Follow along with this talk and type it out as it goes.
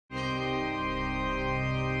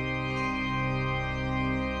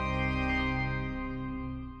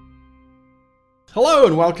Hello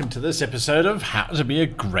and welcome to this episode of How to Be a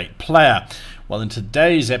Great Player. Well, in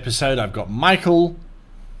today's episode I've got Michael.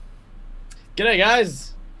 G'day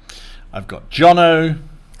guys. I've got Jono.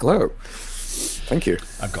 Hello. Thank you.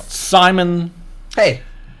 I've got Simon. Hey,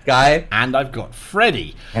 guy. And I've got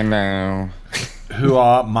Freddie. Hello. Who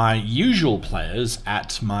are my usual players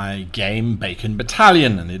at my game Bacon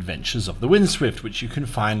Battalion and the Adventures of the Windswift, which you can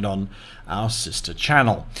find on our sister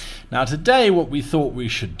channel. Now today what we thought we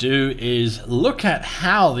should do is look at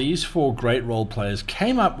how these four great role players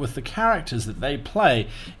came up with the characters that they play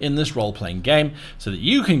in this role-playing game, so that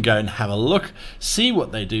you can go and have a look, see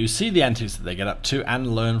what they do, see the antics that they get up to,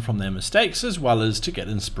 and learn from their mistakes, as well as to get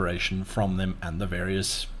inspiration from them and the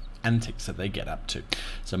various antics that they get up to.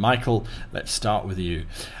 So Michael, let's start with you.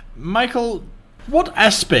 Michael, what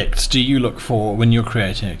aspects do you look for when you're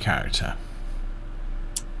creating a character?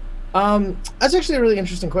 That's actually a really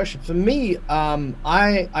interesting question. For me,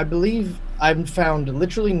 I believe I've found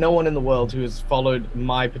literally no one in the world who has followed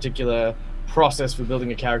my particular process for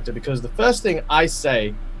building a character, because the first thing I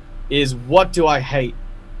say is, what do I hate?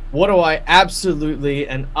 What do I absolutely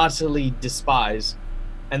and utterly despise?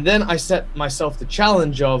 And then I set myself the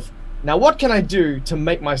challenge of, now what can I do to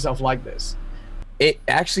make myself like this? It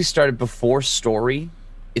actually started before story.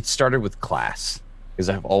 It started with class, because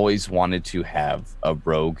I've always wanted to have a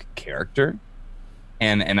rogue character,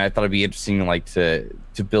 and I thought it'd be interesting, like, to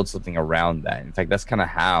build something around that. In fact, that's kind of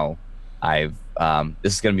how I've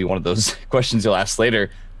this is going to be one of those questions you'll ask later,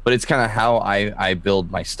 but it's kind of how I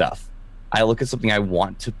build my stuff. I look at something I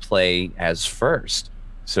want to play as first,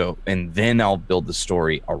 so, and then I'll build the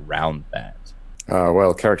story around that.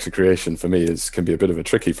 Well, character creation for me can be a bit of a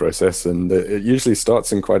tricky process, and it usually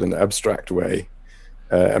starts in quite an abstract way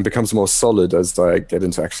and becomes more solid as I get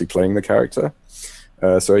into actually playing the character.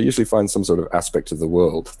 So I usually find some sort of aspect of the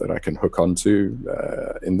world that I can hook onto.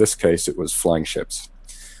 In this case, it was flying ships.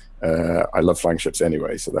 I love flying ships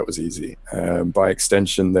anyway, so that was easy. By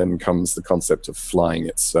extension, then comes the concept of flying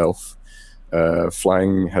itself.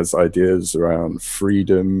 Flying has ideas around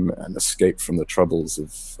freedom and escape from the troubles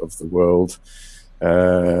of the world.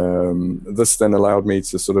 This then allowed me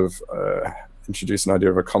to sort of introduce an idea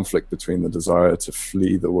of a conflict between the desire to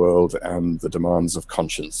flee the world and the demands of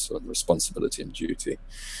conscience and responsibility and duty,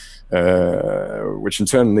 which in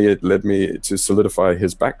turn led me to solidify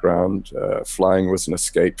his background. Flying was an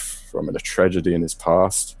escape from a tragedy in his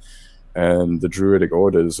past, and the druidic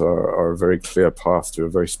orders are a very clear path to a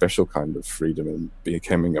very special kind of freedom and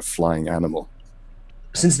becoming a flying animal.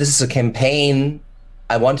 Since this is a campaign,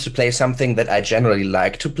 I want to play something that I generally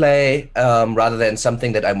like to play, rather than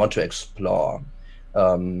something that I want to explore.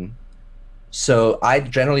 So I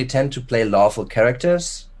generally tend to play lawful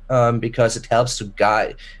characters, because it helps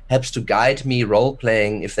to guide me role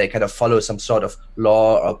playing if they kind of follow some sort of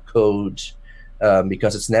law or code,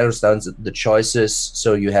 because it narrows down the choices,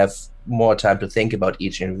 so you have more time to think about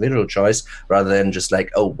each individual choice rather than just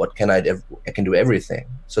like, oh, what can I do? I can do everything.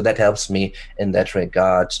 So that helps me in that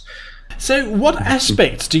regard. So what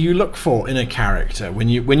aspects do you look for in a character when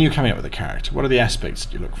you're coming up with a character? What are the aspects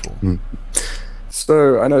that you look for?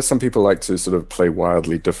 So I know some people like to sort of play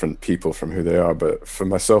wildly different people from who they are, but for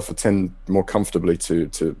myself, I tend more comfortably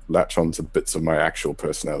to latch on to bits of my actual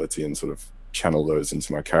personality and sort of channel those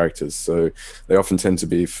into my characters. So they often tend to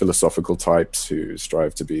be philosophical types who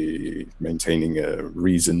strive to be maintaining a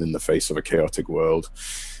reason in the face of a chaotic world.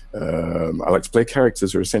 I like to play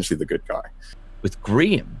characters who are essentially the good guy. With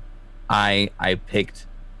Graham, I picked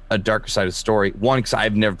a darker side of the story. One, because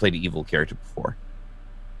I've never played an evil character before,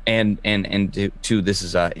 and two, this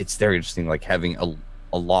is it's very interesting, like having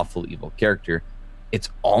a lawful evil character. It's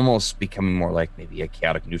almost becoming more like maybe a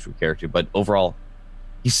chaotic neutral character, but overall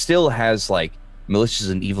he still has like malicious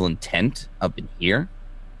and evil intent up in here,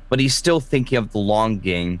 but he's still thinking of the long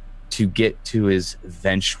game to get to his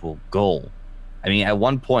eventual goal. I mean, at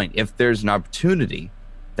one point, if there's an opportunity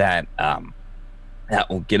that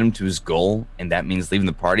will get him to his goal, and that means leaving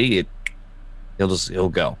the party, he'll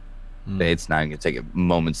go. It's not going to take a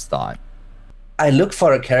moment's thought. I look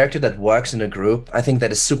for a character that works in a group. I think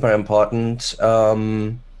that is super important.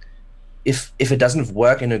 If it doesn't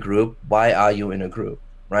work in a group, why are you in a group,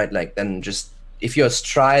 right? Like, then just, if you're a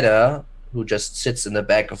strider who just sits in the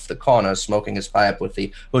back of the corner smoking his pipe with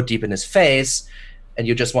the hood deep in his face, and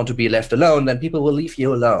you just want to be left alone, then people will leave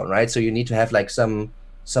you alone, right? So you need to have like some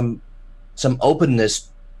openness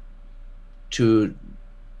to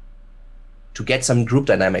get some group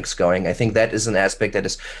dynamics going. I think that is an aspect that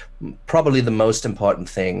is probably the most important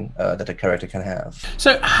thing that a character can have.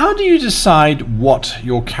 So how do you decide what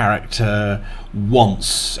your character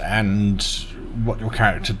wants and what your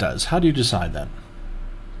character does? How do you decide that?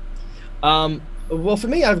 Well, for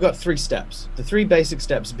me, I've got 3 steps. The 3 basic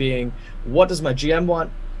steps being, what does my GM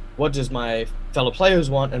want? What does my fellow players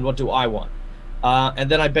want? And what do I want?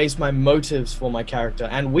 And then I base my motives for my character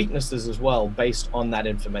and weaknesses as well based on that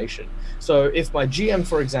information. So if my GM,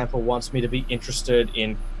 for example, wants me to be interested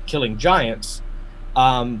in killing giants,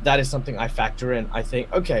 that is something I factor in. I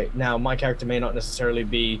think, okay, now my character may not necessarily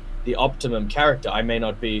be the optimum character. I may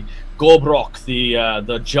not be Gorbrok,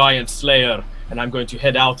 the giant slayer, and I'm going to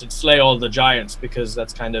head out and slay all the giants, because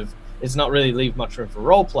that's kind of, it's not really leave much room for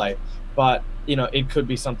role play. But you know, it could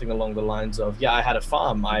be something along the lines of, yeah, I had a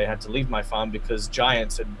farm. I had to leave my farm because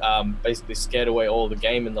giants had basically scared away all the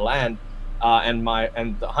game in the land, and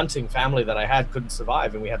the hunting family that I had couldn't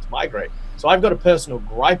survive, and we had to migrate. So I've got a personal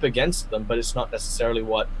gripe against them, but it's not necessarily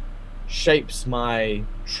what shapes my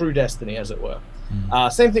true destiny, as it were.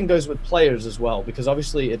 Same thing goes with players as well, because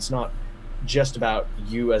obviously it's not just about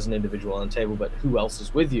you as an individual on the table, but who else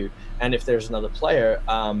is with you. And if there's another player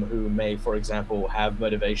who may, for example, have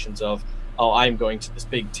motivations of, oh, I'm going to this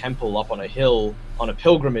big temple up on a hill on a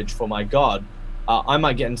pilgrimage for my god, I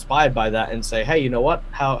might get inspired by that and say, hey, you know what?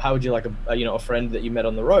 How would you like a friend that you met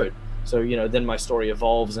on the road? So, you know, then my story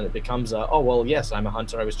evolves and it becomes oh, well, yes, I'm a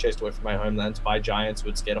hunter. I was chased away from my homeland by giants who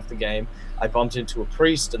had scared off the game. I bumped into a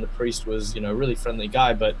priest, and the priest was, you know, a really friendly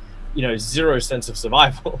guy, but, you know, 0 sense of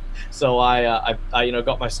survival. So I you know,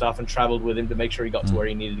 got my stuff and traveled with him to make sure he got to where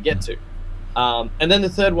he needed to get to. And then the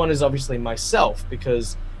third one is obviously myself,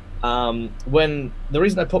 because when the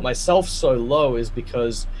reason I put myself so low is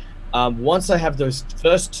because once I have those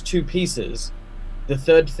first 2 pieces, the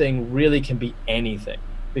third thing really can be anything,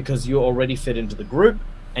 because you already fit into the group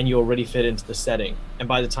and you already fit into the setting. And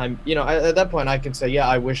by the time, you know, at that point I can say, yeah,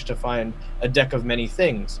 I wish to find a deck of many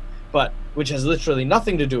things, but which has literally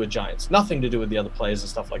nothing to do with giants, nothing to do with the other players and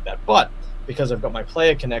stuff like that. But because I've got my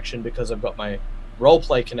player connection, because I've got my role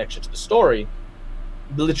play connection to the story,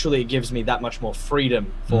 literally it gives me that much more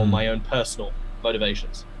freedom for my own personal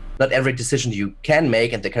motivations. Not every decision you can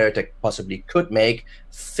make and the character possibly could make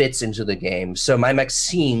fits into the game. So my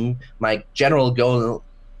maxime, my general goal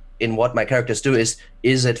in what my characters do is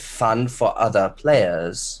it fun for other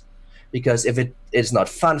players? Because if it is not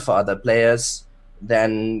fun for other players,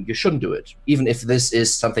 then you shouldn't do it, even if this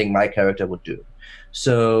is something my character would do.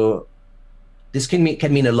 So this can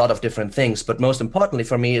mean a lot of different things, but most importantly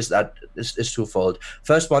for me is twofold.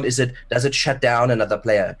 First one is, does it shut down another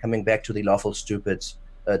player? Coming back to the lawful stupid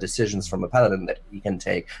decisions from a paladin that he can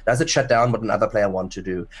take. Does it shut down what another player wants to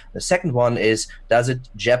do? The second one is, does it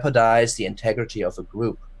jeopardize the integrity of a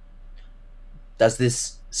group? Does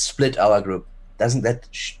this split our group? Isn't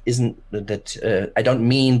that I don't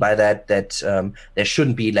mean by that there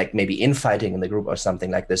shouldn't be like maybe infighting in the group or something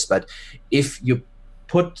like this, but if you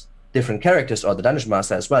put different characters, or the dungeon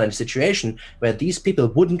master as well, in a situation where these people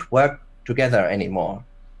wouldn't work together anymore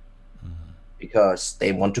because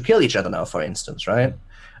they want to kill each other now, for instance, right?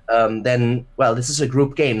 Then, well, this is a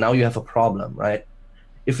group game. Now you have a problem, right?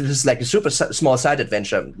 If this is like a super small side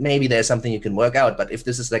adventure, maybe there's something you can work out. But if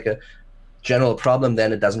this is like a general problem,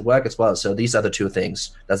 then it doesn't work as well. So these are the 2 things.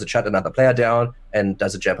 Does it shut another player down, and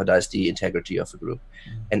does it jeopardize the integrity of the group?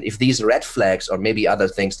 And if these red flags, or maybe other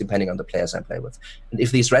things depending on the players I play with, and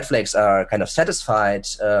if these red flags are kind of satisfied,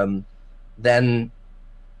 then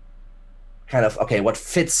kind of, okay, what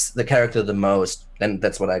fits the character the most, then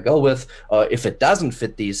that's what I go with. Or if it doesn't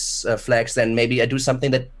fit these flags, then maybe I do something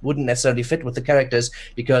that wouldn't necessarily fit with the characters,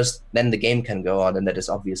 because then the game can go on, and that is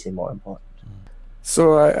obviously more important.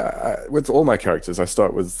 So I with all my characters, I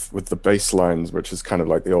start with the baselines, which is kind of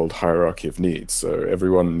like the old hierarchy of needs. So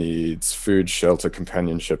everyone needs food, shelter,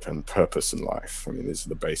 companionship, and purpose in life. I mean, these are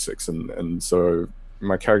the basics. And so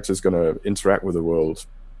my character is going to interact with the world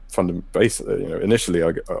basically, you know, initially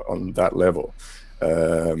on that level.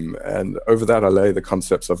 And over that, I lay the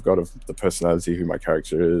concepts I've got of the personality, who my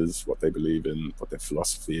character is, what they believe in, what their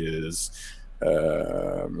philosophy is. You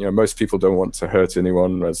know, most people don't want to hurt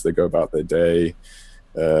anyone as they go about their day.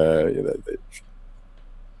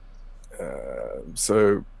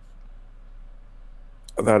 So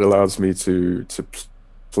that allows me to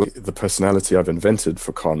play the personality I've invented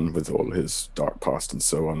for Con, with all his dark past and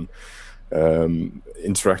so on,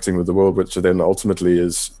 interacting with the world, which then ultimately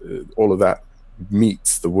is all of that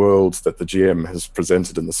meets the world that the GM has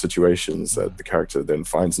presented in the situations that the character then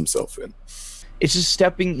finds himself in. It's just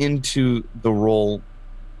stepping into the role,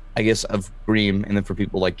 I guess, of Bream, and then for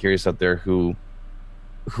people like Curious out there who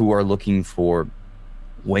are looking for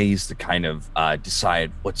ways to kind of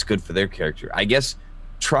decide what's good for their character. I guess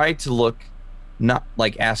try to look, not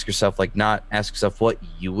ask yourself what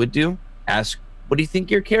you would do. Ask, what do you think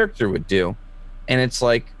your character would do? And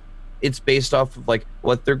it's based off of like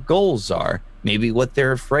what their goals are. maybe what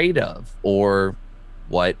they're afraid of, or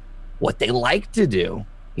what they like to do.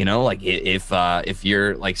 You know, like if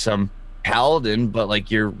you're like some paladin, but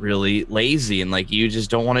like you're really lazy and like you just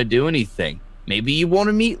don't want to do anything. Maybe you won't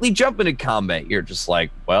immediately jump into combat. You're just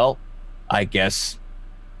like, well, I guess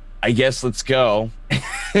let's go.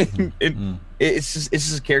 It's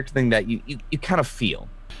just a character thing that you kind of feel.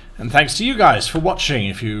 And thanks to you guys for watching.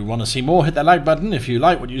 If you want to see more, hit that like button. If you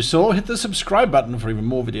like what you saw, hit the subscribe button for even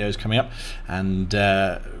more videos coming up. And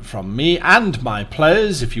from me and my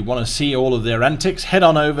players, if you want to see all of their antics, head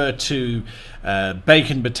on over to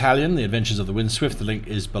Bacon Battalion, The Adventures of the Windswift. The link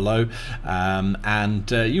is below.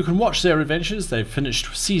 And you can watch their adventures. They've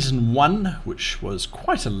finished Season 1, which was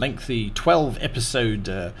quite a lengthy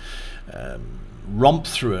 12-episode romp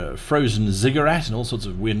through a frozen ziggurat, and all sorts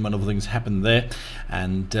of weird and wonderful things happened there.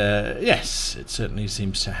 And yes, it certainly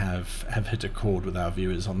seems to have hit a chord with our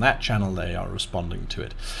viewers on that channel. They are responding to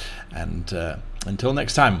it. And until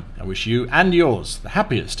next time, I wish you and yours the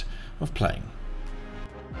happiest of playing.